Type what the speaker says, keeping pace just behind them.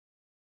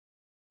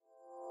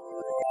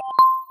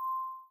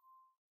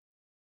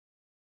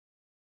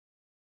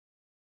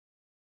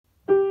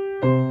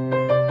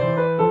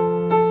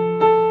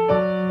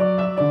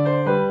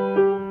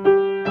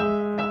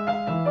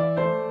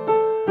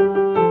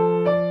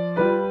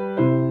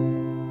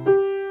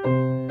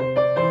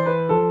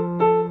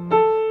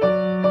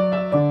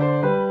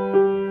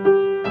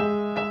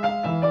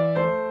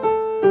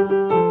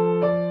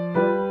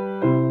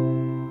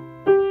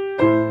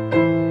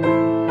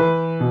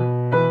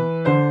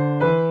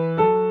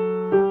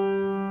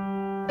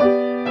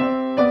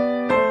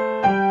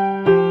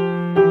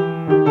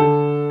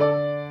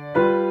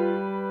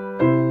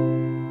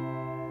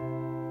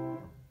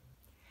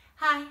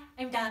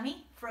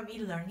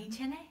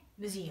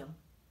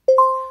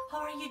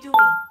are you doing?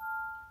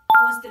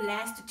 How was the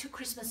last two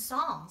Christmas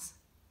songs?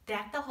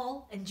 Deck the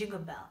Hall and Jingle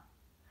Bell.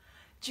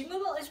 Jingle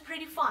Bell is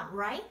pretty fun,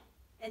 right?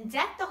 And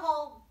Deck the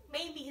Hall,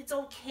 maybe it's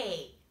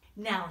okay.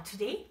 Now,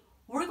 today,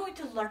 we're going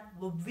to learn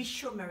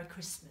Wish You a Merry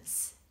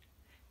Christmas.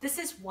 This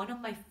is one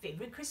of my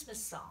favorite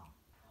Christmas songs.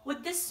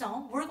 With this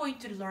song, we're going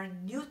to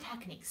learn new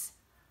techniques.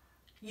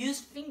 Use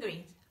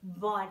fingering,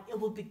 but it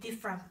will be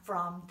different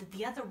from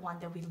the other one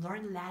that we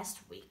learned last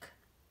week.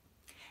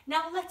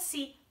 Now, let's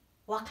see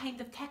what kind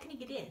of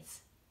technique it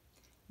is.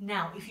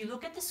 Now, if you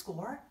look at the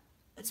score,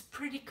 it's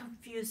pretty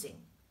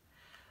confusing.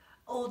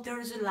 Oh,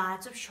 there's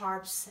lots of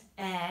sharps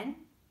and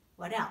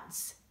what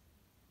else?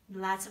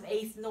 Lots of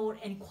eighth note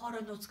and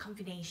quarter notes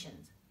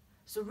combinations.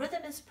 So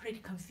rhythm is pretty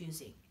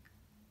confusing.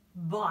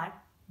 But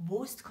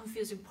most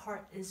confusing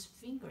part is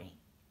fingering.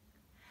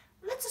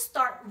 Let's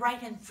start right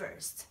hand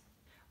first.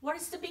 What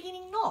is the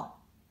beginning note?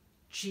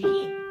 G.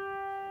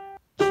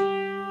 G,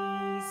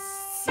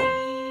 C,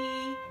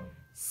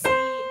 C,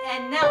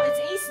 and now it's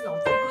eighth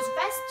note. It goes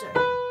faster.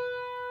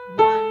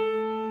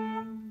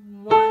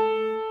 1,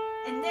 1,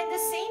 and then the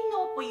same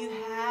note, but you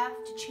have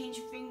to change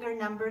finger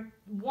number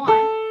 1,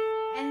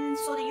 and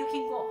so that you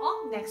can go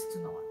up next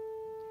note,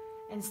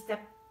 and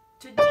step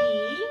to D,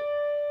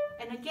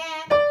 and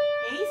again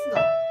eighth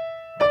note.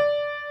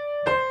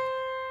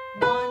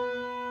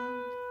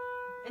 1,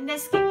 and then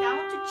skip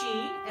down to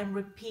G and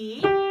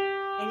repeat,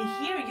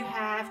 and here you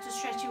have to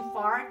stretch it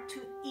far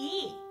to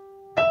E,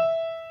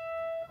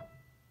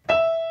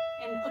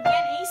 and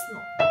again eighth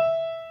note.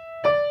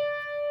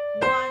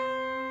 1,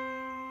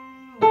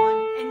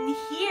 1, and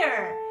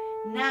here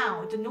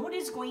now the note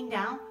is going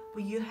down,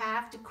 but you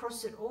have to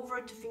cross it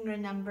over to finger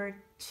number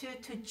 2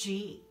 to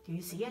G. Do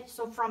you see it?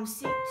 So from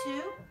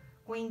C2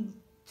 going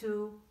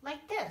to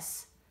like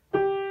this,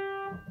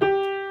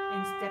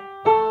 and step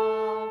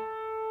up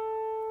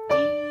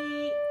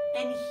D,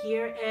 and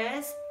here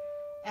is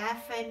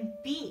F and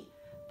B.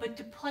 But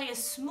to play it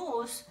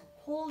smooth,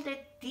 hold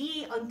it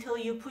D until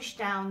you push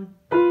down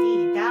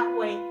D. That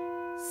way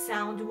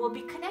sound will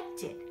be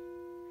connected.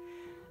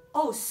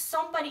 Oh,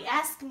 somebody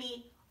asked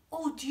me,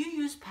 oh, do you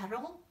use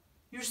pedal?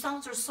 Your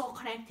sounds are so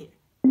connected.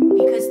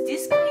 Because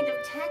this kind of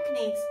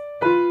techniques,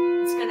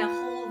 it's gonna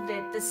hold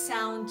the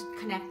sound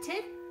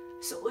connected,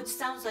 so it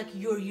sounds like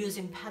you're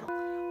using pedal.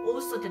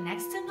 Also, the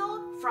next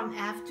note from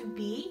F to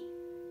B,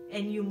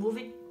 and you move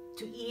it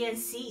to E and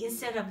C,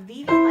 instead of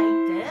leaving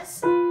like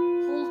this,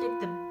 hold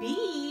it the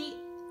B,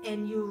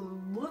 and you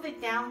move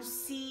it down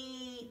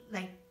C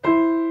like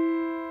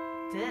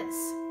this.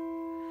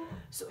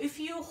 So if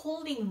you're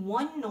holding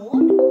one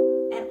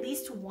note, at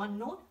least one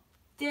note,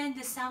 then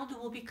the sound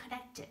will be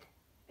connected.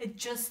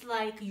 It's just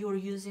like you're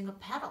using a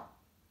pedal.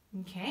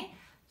 Okay?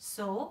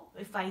 So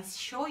if I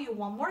show you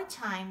one more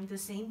time the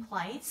same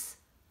place,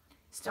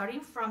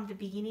 starting from the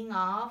beginning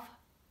of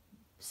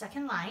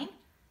second line,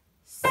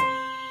 C,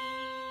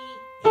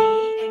 A,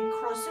 and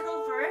cross it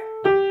over,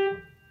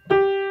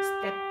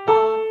 step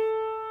up,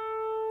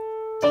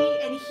 D,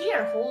 and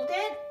here hold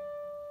it,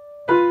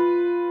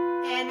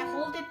 and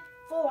hold it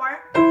 4,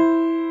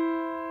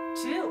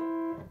 2.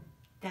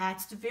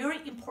 That's the very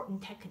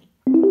important technique.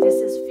 This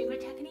is finger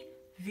technique,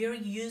 very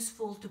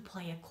useful to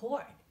play a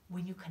chord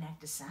when you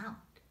connect the sound.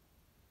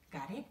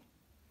 Got it?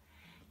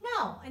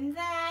 Now, and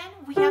then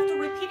we have to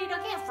repeat it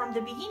again from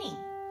the beginning.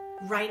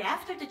 Right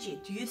after the G,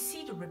 do you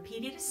see the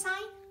repeated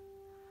sign?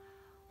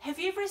 Have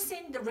you ever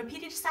seen the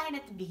repeated sign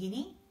at the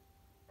beginning?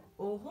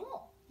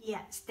 Oh,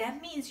 yes,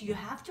 that means you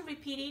have to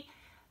repeat it.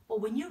 But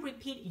when you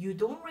repeat, you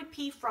don't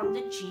repeat from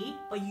the G,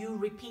 but you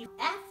repeat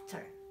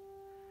after.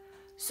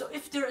 So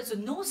if there is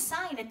no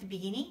sign at the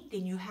beginning,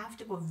 then you have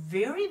to go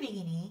very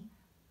beginning.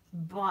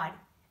 But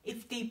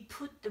if they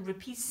put the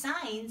repeat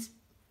signs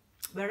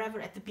wherever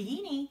at the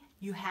beginning,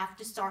 you have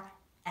to start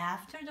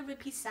after the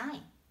repeat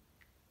sign.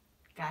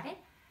 Got it?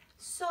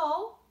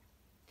 So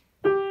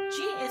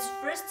G is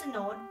first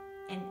note,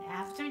 and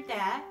after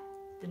that,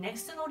 the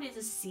next note is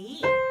a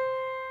C.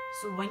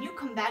 So when you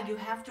come back, you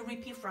have to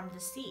repeat from the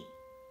C.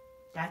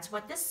 That's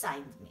what this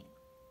sign means.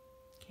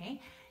 Okay?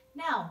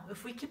 Now,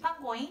 if we keep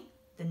on going,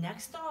 the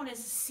next note is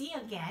C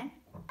again.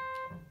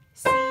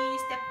 C,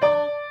 step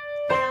up,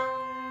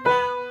 down,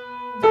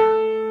 down,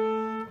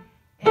 down.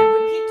 And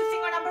repeat to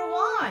finger number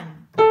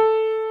 1.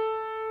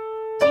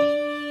 D.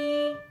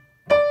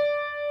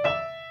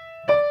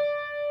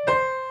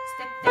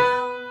 Step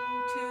down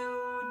to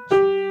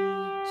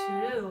G2.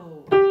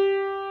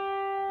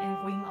 And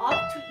going up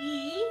to E.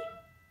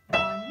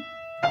 1,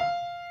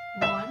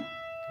 1.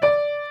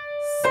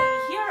 C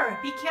here,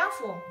 be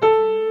careful.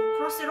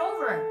 Cross it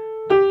over.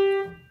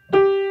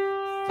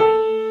 3,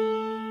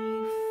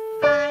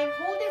 5,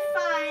 hold it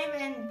 5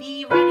 and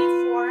be ready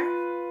for,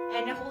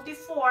 and hold it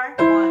 4,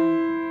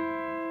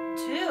 1,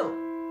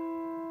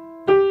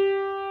 2.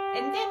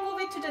 And then move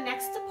it to the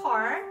next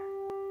part.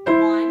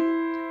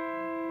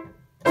 1,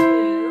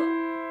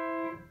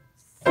 2,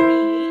 3.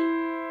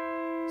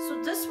 So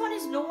this one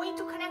is no way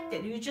to connect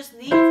it. You just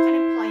leave it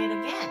and play it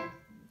again.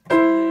 2,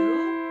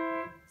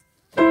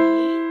 3,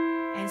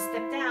 and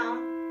step down.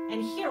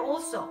 And here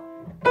also,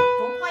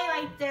 don't play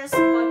like this,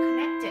 but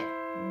connected.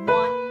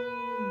 1,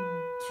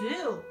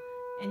 2.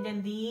 And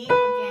then leave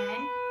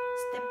again.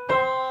 Step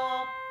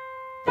up,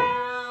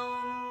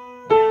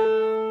 down,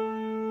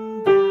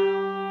 down,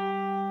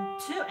 down,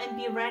 2. And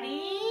be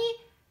ready.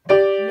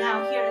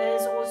 Now here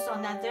is also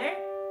another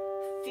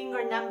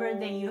finger number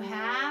that you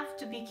have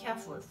to be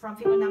careful. From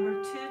finger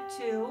number 2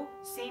 to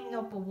same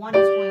note, but 1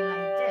 is going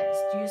like this.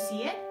 Do you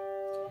see it?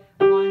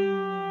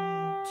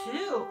 1,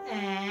 2,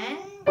 and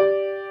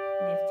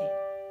lift it.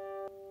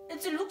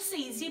 It looks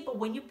easy, but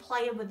when you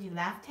play it with your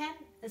left hand,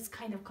 it's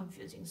kind of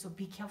confusing. So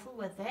be careful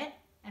with it.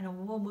 And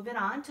we'll move it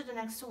on to the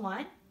next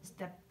one.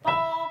 Step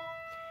up,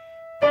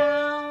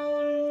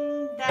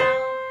 down,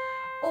 down.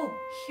 Oh,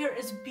 here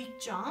is big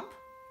jump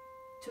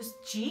to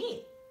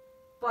G,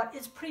 but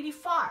it's pretty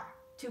far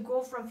to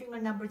go from finger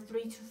number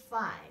 3 to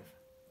 5.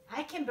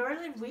 I can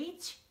barely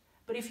reach,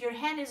 but if your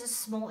hand is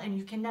small and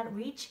you cannot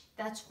reach,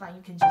 that's fine.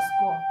 You can just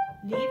go.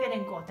 Leave it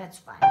and go. That's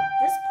fine.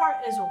 This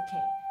part is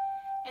okay.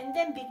 And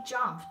then big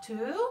jump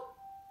to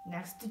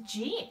next to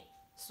G.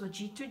 So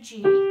G to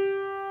G.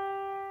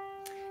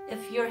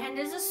 If your hand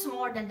is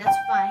small, then that's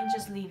fine.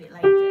 Just leave it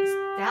like this.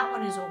 That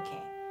one is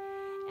okay.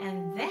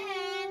 And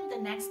then the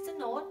next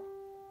note,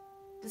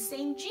 the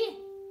same G,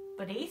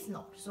 but 8th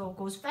note. So it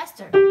goes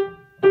faster.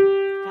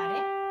 Got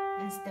it?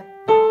 And step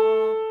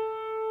up,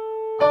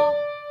 up.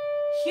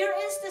 Here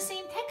is the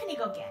same technique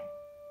again.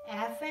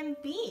 F and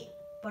B.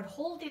 But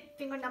hold it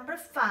finger number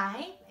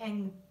 5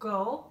 and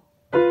go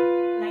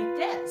like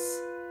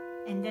this.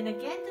 And then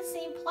again the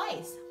same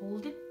place.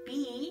 Hold it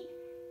B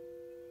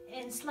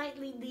and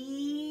slightly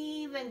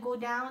leave and go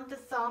down the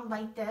thumb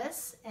like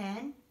this.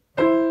 And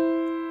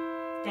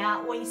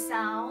that way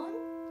sound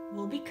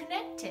will be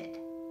connected.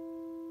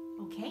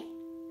 Okay?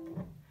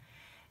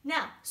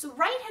 Now, so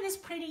right hand is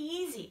pretty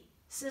easy.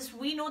 Since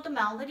we know the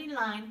melody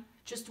line,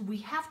 just we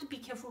have to be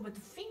careful with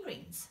the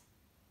fingerings.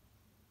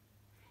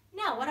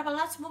 Now, what about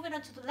let's move it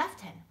on to the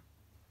left hand.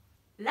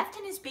 Left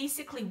hand is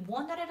basically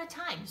one note at a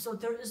time. So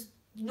there is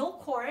no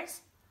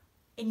chords,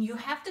 and you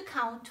have to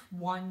count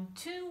 1,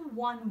 2,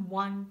 1,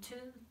 1,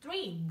 2,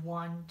 3,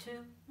 1,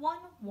 2, 1,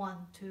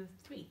 1, 2,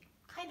 3.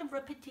 Kind of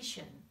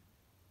repetition.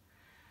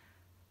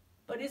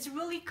 But it's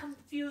really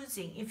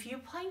confusing if you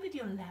play with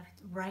your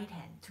right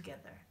hand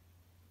together.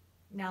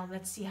 Now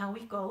let's see how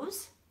it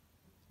goes.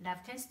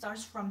 Left hand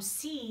starts from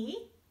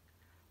C.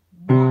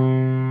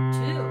 1, 2.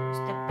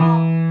 Step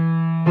up,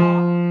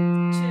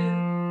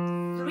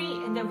 2,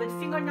 3. And then with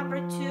finger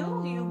number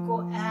 2, you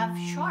go F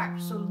sharp.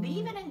 So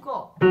leave it and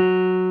go. 2.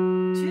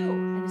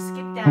 And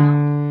skip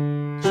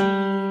down. G,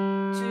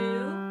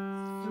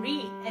 2,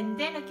 3. And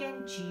then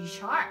again G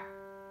sharp.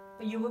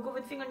 But you will go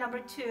with finger number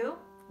 2.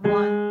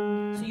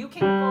 1. So you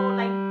can go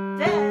like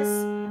this,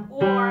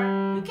 or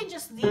you can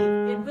just leave.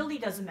 It really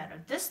doesn't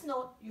matter. This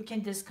note, you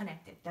can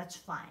disconnect it. That's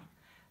fine.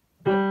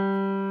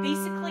 But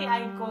basically,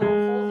 I go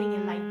holding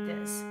it like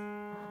this.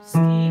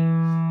 Skip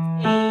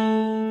A,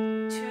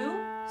 2,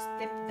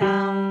 step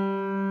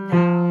down,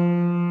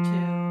 down,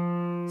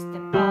 2,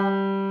 step up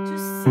to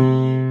C,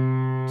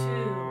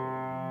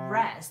 2,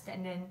 rest,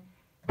 and then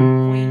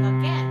going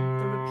again,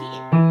 the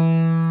repeat.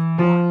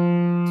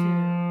 1,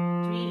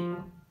 2,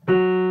 3.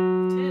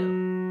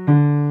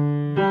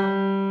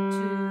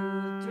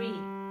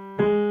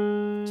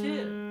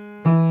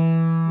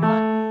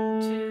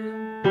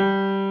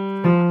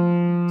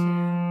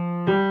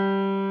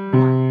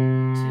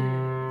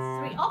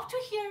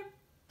 2,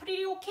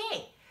 pretty okay.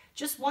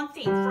 Just one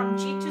thing, from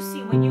G to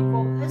C, when you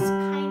go, it's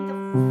kind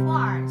of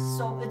far,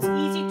 so it's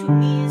easy to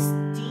miss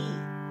D.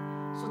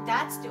 So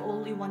that's the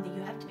only one that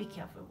you have to be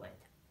careful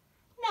with.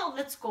 Now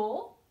let's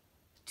go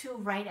to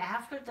right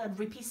after the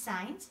repeat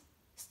signs.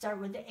 Start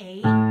with the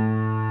A,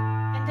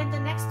 and then the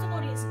next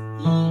note is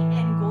E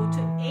and go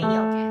to A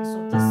again.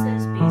 So this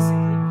is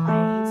basically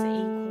plays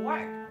a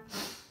chord.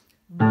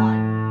 1,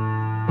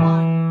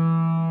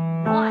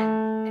 1,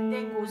 1, and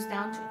then goes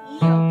down to E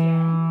again.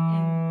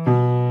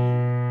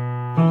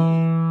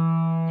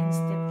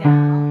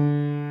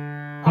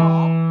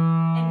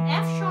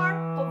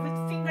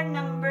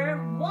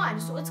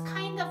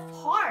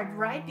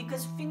 Right?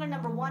 Because finger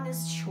number 1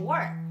 is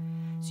short.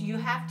 So you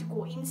have to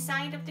go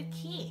inside of the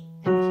key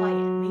and play it.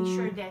 Make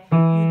sure that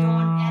you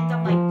don't end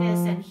up like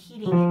this and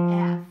hitting an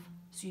F.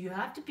 So you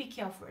have to be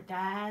careful.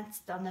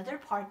 That's another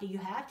part that you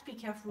have to be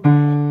careful with.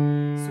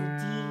 So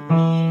D, E,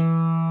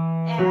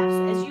 F.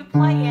 So as you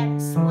play it,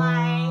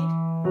 slide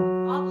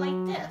up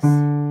like this.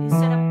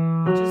 Instead of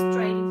just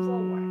striding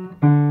forward.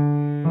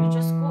 You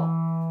just go.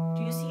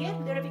 Do you see it? A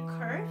little bit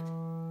curved?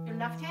 Your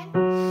left hand?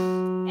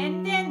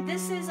 And then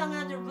this is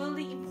another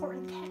really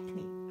important technique.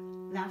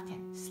 Left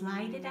hand,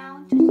 slide it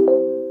down to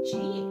G,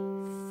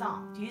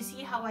 thumb. Do you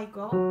see how I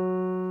go?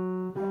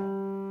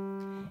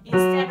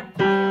 Instead of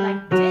playing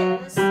like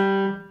this,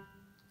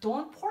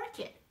 don't pork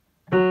it.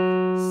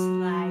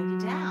 Slide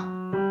it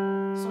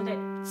down so that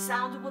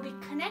sound will be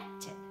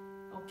connected.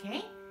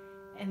 Okay?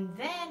 And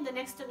then the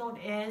next note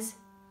is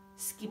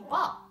skip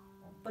up,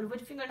 but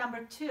with finger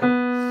number 2.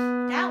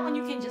 That one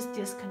you can just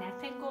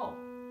disconnect and go.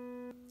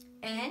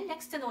 And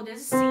next note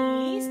is C,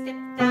 step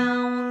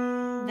down,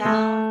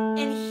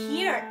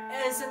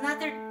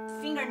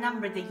 finger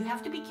number that you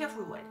have to be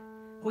careful with.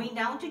 Going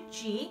down to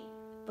G,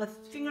 but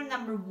finger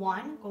number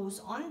 1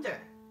 goes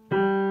under.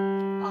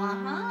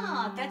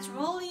 That's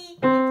really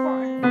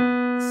important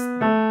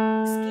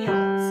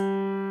scales.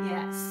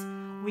 Yes,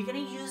 we're gonna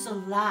use a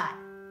lot,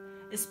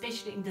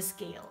 especially in the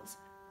scales.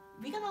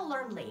 We're gonna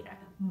learn later,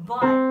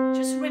 but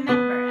just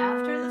remember,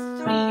 after the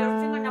 3, your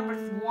finger number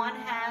 1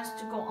 has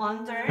to go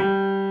under,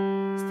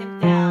 step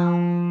down,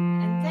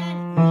 and then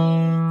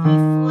E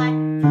flat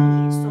D,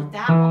 so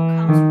that one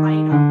comes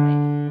right away.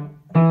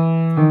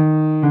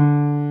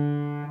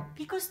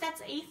 Because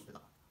that's 8th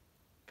note,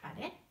 got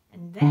it?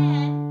 And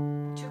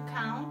then, to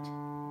count,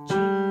 G,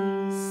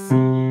 C,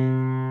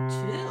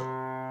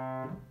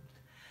 2.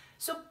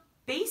 So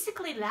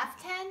basically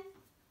left hand,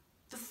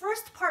 the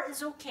first part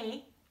is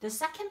okay. The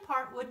second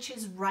part, which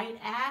is right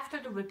after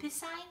the repeat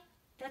sign,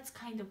 that's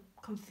kind of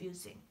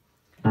confusing.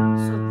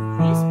 So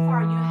this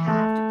part you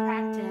have to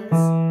practice.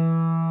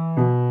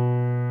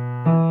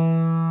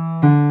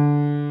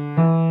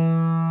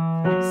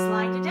 And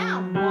slide it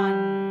down.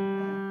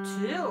 1,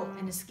 2,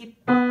 and skip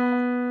up,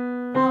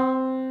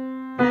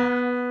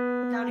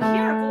 down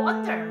here, go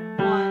under.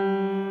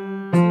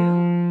 1,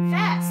 2,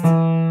 fast.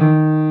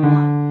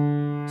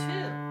 1, 2,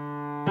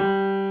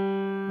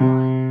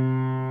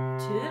 1,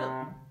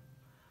 2.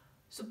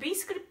 So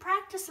basically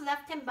practice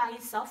left hand by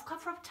itself a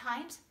couple of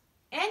times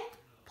and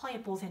play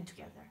both hands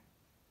together.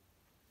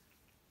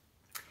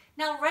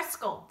 Now let's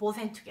go both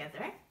hands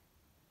together.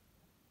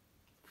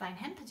 Find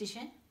hand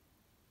position.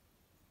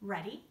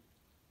 Ready?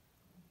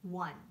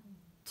 1,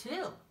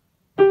 2.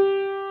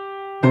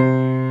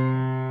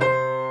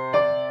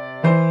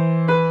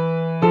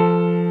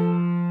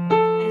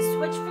 And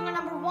switch finger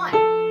number 1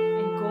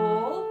 and go.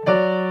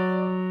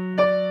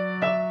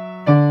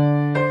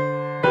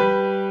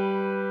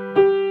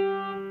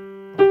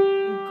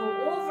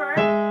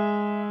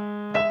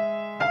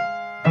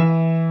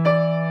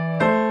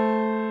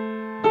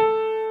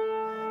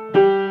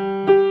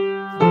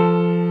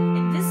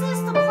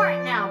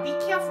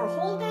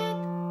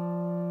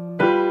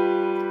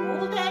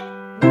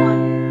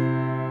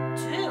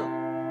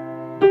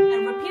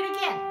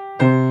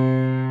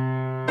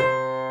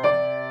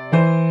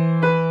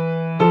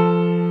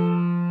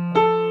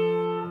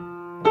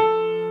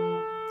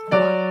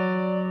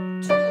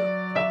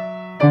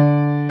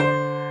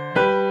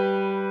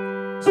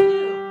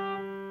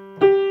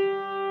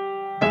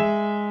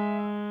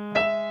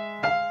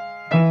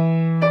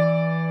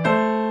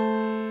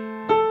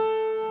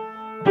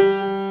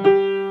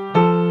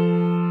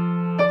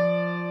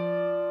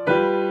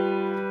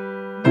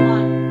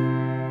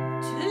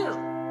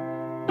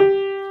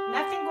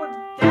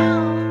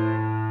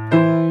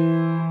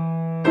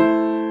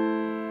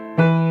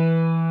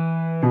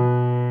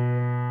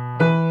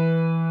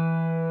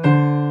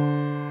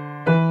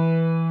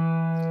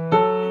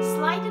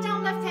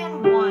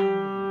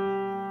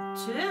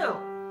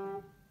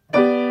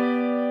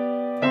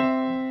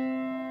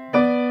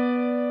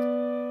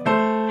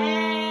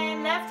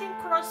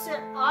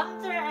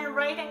 Under and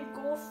right and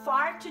go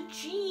far to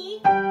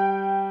G. And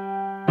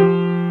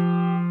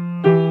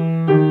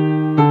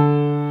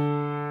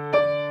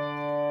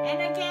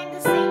again, the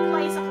same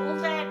place,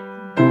 hold it.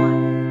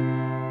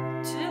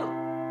 1, 2.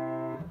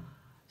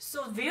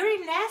 So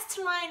very last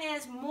line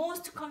is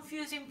most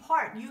confusing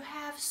part. You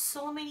have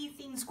so many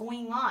things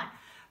going on.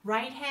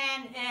 Right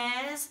hand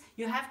is,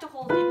 you have to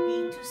hold it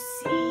B to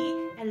C,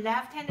 and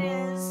left hand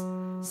is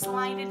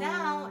slide it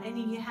down, and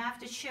then you have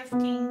to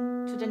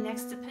shifting to the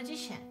next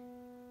position.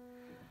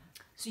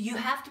 So you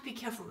have to be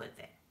careful with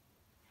it.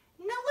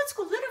 Now let's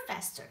go a little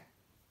faster.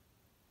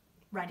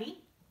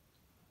 Ready?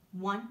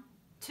 1,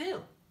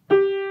 2.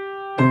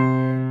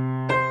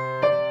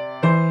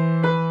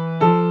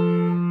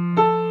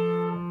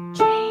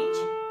 Change.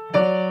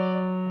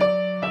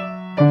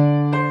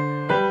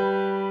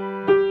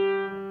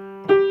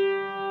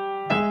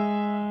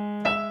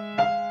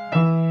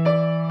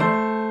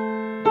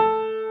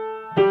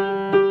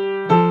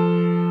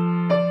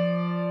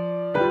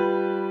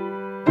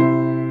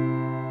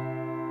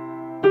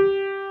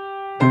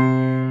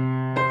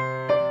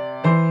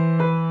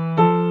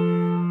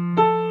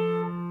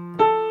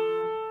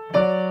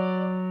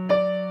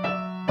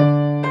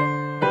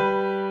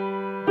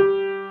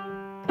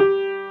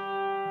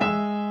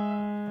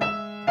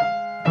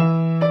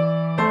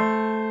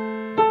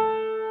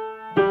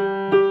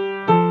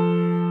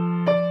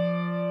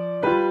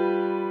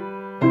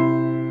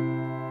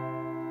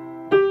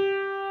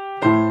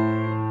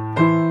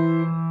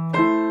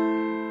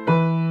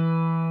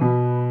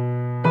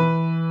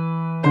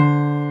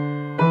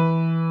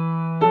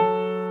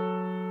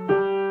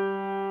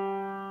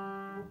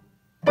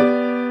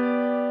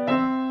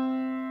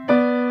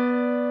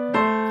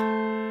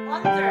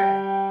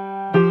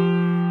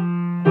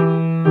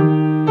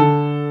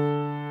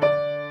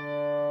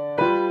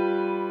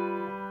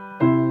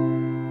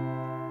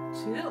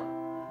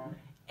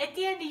 At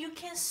the end, you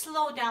can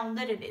slow down a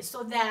little bit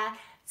so that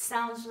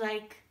sounds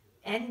like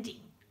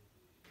ending.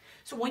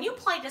 So when you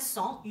play this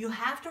song, you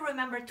have to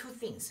remember 2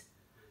 things.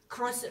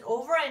 cross it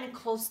over and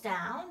close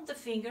down the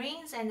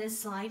fingerings and then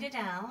slide it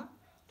down.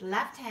 The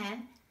left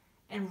hand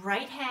and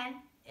right hand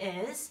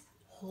is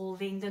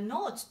holding the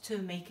notes to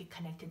make it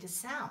connected to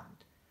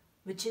sound,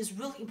 which is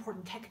really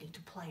important technique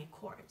to play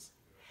chords.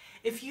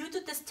 If you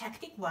do this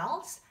technique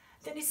well,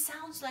 then it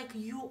sounds like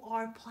you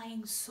are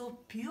playing so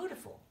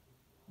beautiful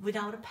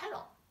without a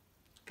pedal.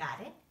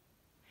 Got it?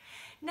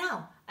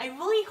 Now, I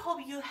really hope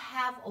you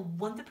have a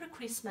wonderful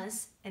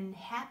Christmas and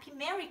happy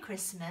Merry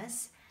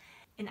Christmas.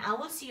 And I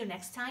will see you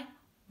next time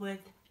with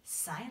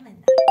Silent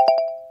Night.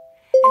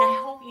 And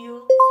I hope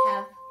you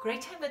have a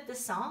great time with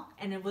this song,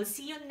 and I will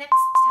see you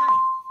next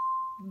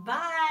time.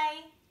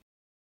 Bye!